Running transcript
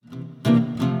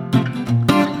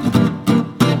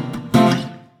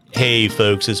Hey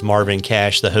folks, it's Marvin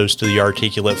Cash, the host of The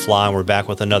Articulate Fly, and we're back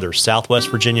with another Southwest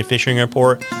Virginia fishing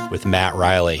report with Matt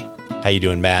Reilly. How you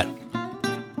doing, Matt?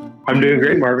 I'm doing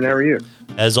great, Marvin. How are you?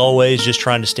 As always, just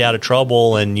trying to stay out of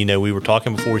trouble. And, we were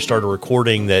talking before we started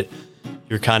recording that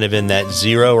you're kind of in that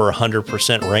 0 or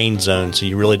 100% rain zone, so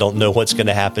you really don't know what's going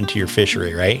to happen to your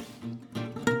fishery, right?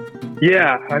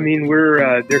 Yeah, I mean,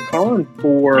 they're calling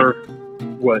for,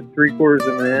 3/4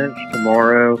 of an inch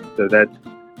tomorrow, so that's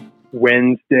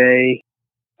Wednesday.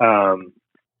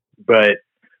 But,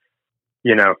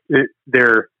 if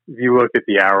you look at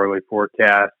the hourly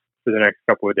forecast for the next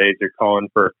couple of days, they're calling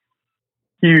for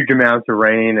huge amounts of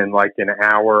rain in like an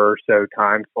hour or so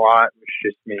time slot, which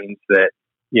just means that,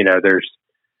 there's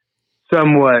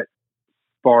somewhat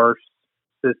sparse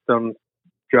systems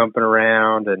jumping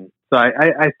around. And so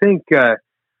I think for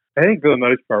the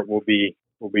most part we'll be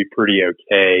pretty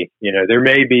okay. There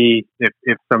may be,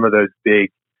 if some of those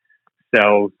big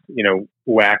cells,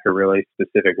 whack a really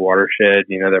specific watershed,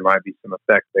 there might be some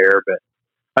effect there, but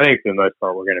I think for the most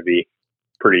part, we're going to be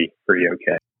pretty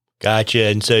okay. Gotcha.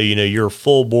 And so, you're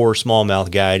full bore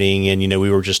smallmouth guiding, and, we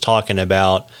were just talking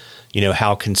about,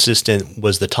 how consistent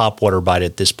was the topwater bite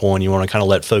at this point. You want to kind of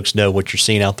let folks know what you're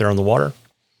seeing out there on the water?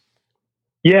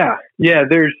 Yeah.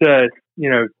 There's,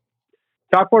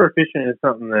 topwater fishing is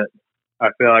something that I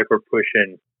feel like we're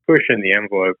pushing the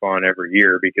envelope on every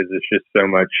year because it's just so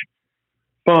much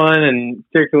fun, and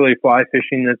particularly fly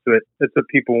fishing. That's what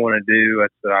people want to do.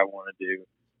 That's what I want to do.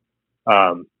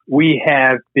 We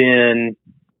have been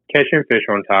catching fish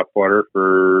on topwater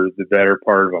for the better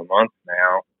part of a month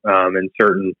now, in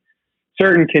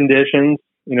certain conditions,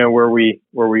 where we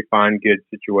find good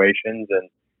situations.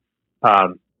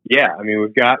 And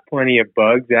we've got plenty of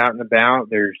bugs out and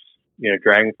about. There's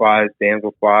dragonflies,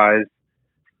 damselflies.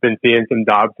 Been seeing some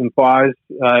Dobson flies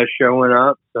showing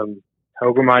up, some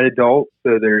Hogomite adults.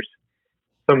 So there's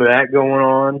some of that going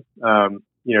on.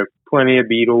 Plenty of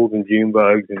beetles and June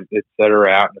bugs and et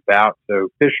cetera out and about. So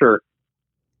fish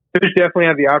definitely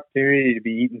have the opportunity to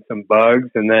be eating some bugs,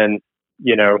 and then,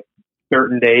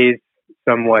 certain days,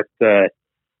 somewhat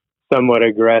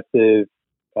aggressive,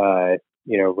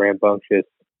 rambunctious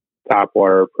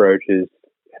topwater approaches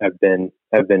have been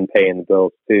paying the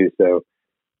bills too. So,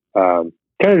 kind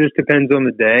of just depends on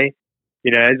the day.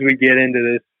 As we get into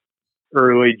this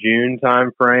early June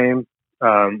time frame,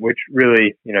 which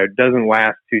really, doesn't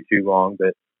last too long,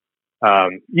 but,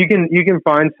 you can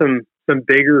find some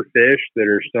bigger fish that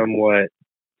are somewhat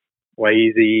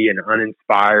lazy and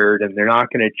uninspired, and they're not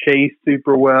going to chase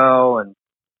super well. And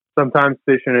sometimes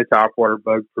fishing a topwater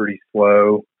bug pretty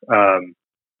slow,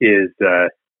 is the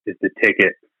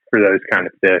ticket for those kind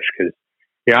of fish, because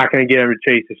you're not going to get them to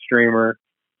chase a streamer.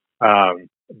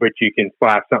 But you can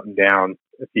slap something down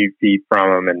a few feet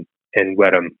from them and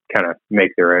let them kind of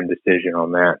make their own decision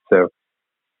on that. So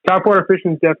topwater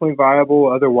fishing is definitely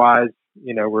viable. Otherwise,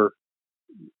 we're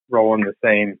rolling the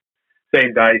same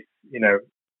dice,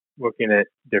 looking at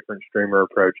different streamer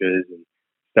approaches and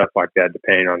stuff like that,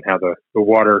 depending on how the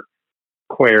water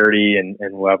clarity and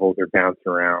levels are bouncing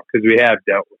around. Because we have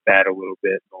dealt with that a little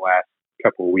bit in the last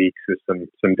couple of weeks with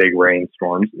some big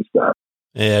rainstorms and stuff.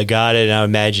 Yeah, got it. And I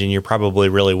imagine you're probably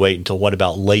really waiting until what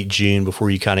about late June before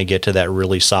you kind of get to that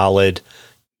really solid,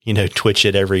 twitch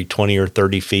it every 20 or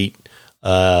 30 feet,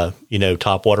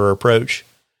 topwater approach.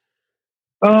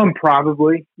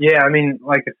 Probably. Yeah. I mean,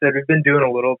 like I said, we've been doing a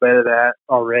little bit of that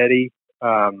already.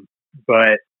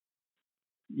 But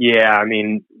yeah, I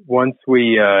mean, once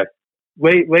we,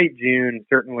 late June,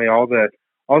 certainly all the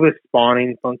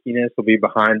spawning funkiness will be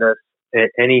behind us.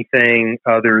 Anything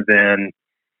other than,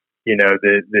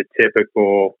 the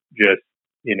typical just,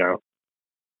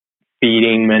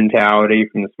 feeding mentality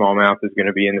from the smallmouth is going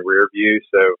to be in the rear view.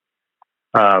 So,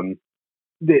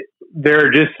 there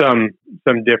are just some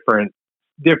different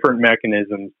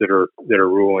mechanisms that are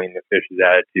ruling the fish's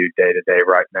attitude day to day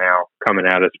right now, coming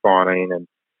out of spawning and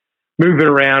moving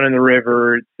around in the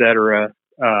river, et cetera.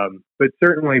 But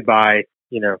certainly by,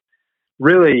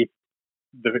 really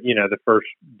the first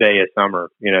day of summer,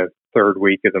 third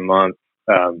week of the month,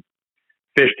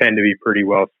 fish tend to be pretty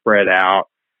well spread out,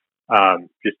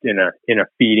 just in a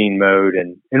feeding mode.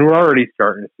 And we're already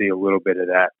starting to see a little bit of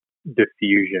that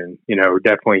diffusion. We're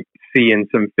definitely seeing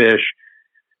some fish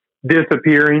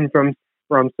disappearing from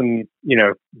some,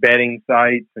 bedding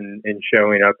sites and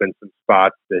showing up in some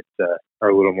spots that are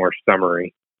a little more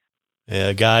summery.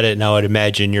 Yeah, got it. And I would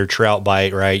imagine your trout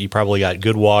bite, right? You probably got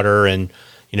good water and,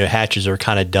 hatches are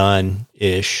kind of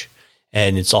done-ish.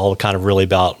 And it's all kind of really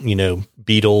about,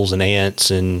 beetles and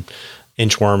ants and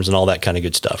inchworms and all that kind of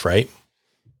good stuff, right?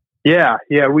 Yeah,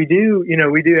 we do.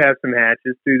 We do have some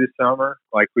hatches through the summer.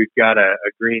 Like we've got a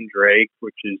green drake,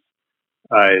 which is,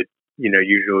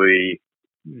 usually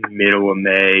middle of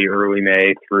May, early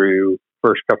May through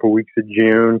first couple weeks of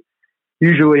June.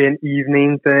 Usually an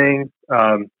evening thing.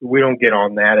 We don't get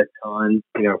on that a ton,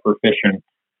 for fishing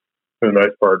for the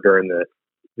most part during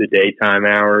the daytime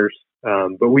hours.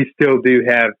 But we still do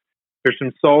have, there's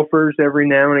some sulfurs every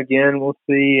now and again we'll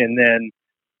see. And then,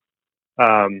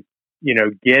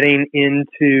 getting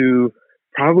into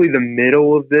probably the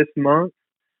middle of this month,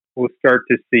 we'll start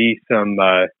to see some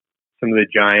of the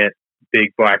giant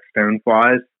big black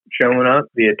stoneflies showing up,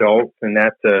 the adults. And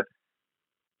that's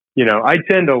I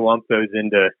tend to lump those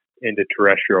into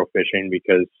terrestrial fishing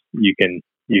because you can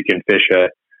fish a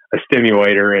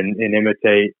stimulator and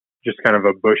imitate just kind of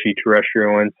a bushy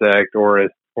terrestrial insect or a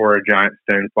giant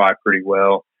stonefly pretty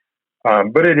well.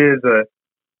 But it is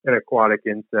an aquatic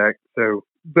insect. So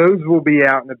those will be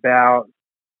out and about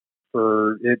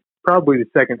for probably the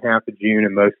second half of June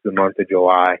and most of the month of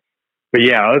July. But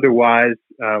yeah, otherwise,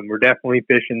 we're definitely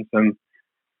fishing some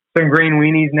green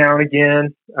weenies now and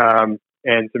again,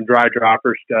 and some dry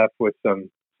dropper stuff with some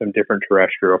different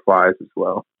terrestrial flies as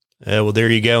well. Well, there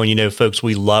you go. And folks,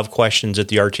 we love questions at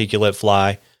the Articulate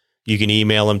Fly. You can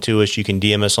email them to us. You can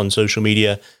DM us on social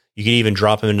media. You can even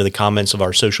drop them into the comments of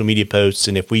our social media posts.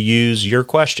 And if we use your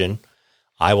question,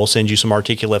 I will send you some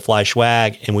Articulate Fly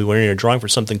swag. And we were in a drawing for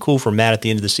something cool for Matt at the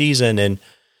end of the season. And,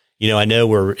 I know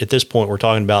we're at this point, we're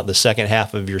talking about the second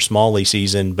half of your smallie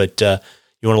season, but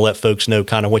you want to let folks know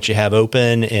kind of what you have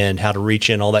open and how to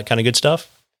reach in, all that kind of good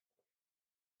stuff?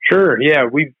 Sure. Yeah.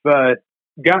 We've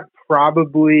got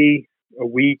probably a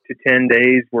week to 10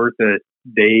 days worth of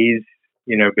days,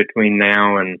 between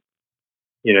now and,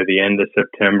 the end of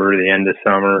September, the end of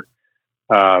summer.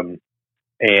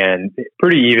 And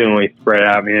pretty evenly spread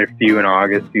out. I mean, there's a few in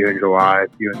August, a few in July, a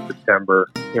few in September,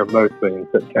 mostly in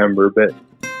September, but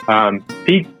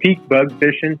peak bug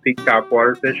fishing, peak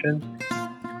topwater fishing.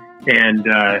 And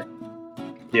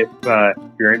if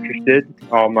you're interested,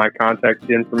 all my contact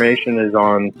information is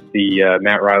on the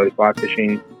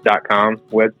MattReillyFlyFishing.com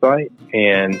website,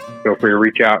 and feel free to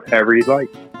reach out however you'd like.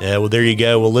 Yeah, well, there you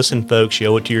go. Well, listen, folks, you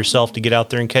owe it to yourself to get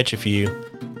out there and catch a few.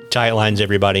 Tight lines,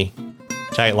 everybody.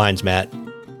 Tight lines, Matt.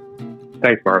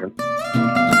 Thanks, Marvin.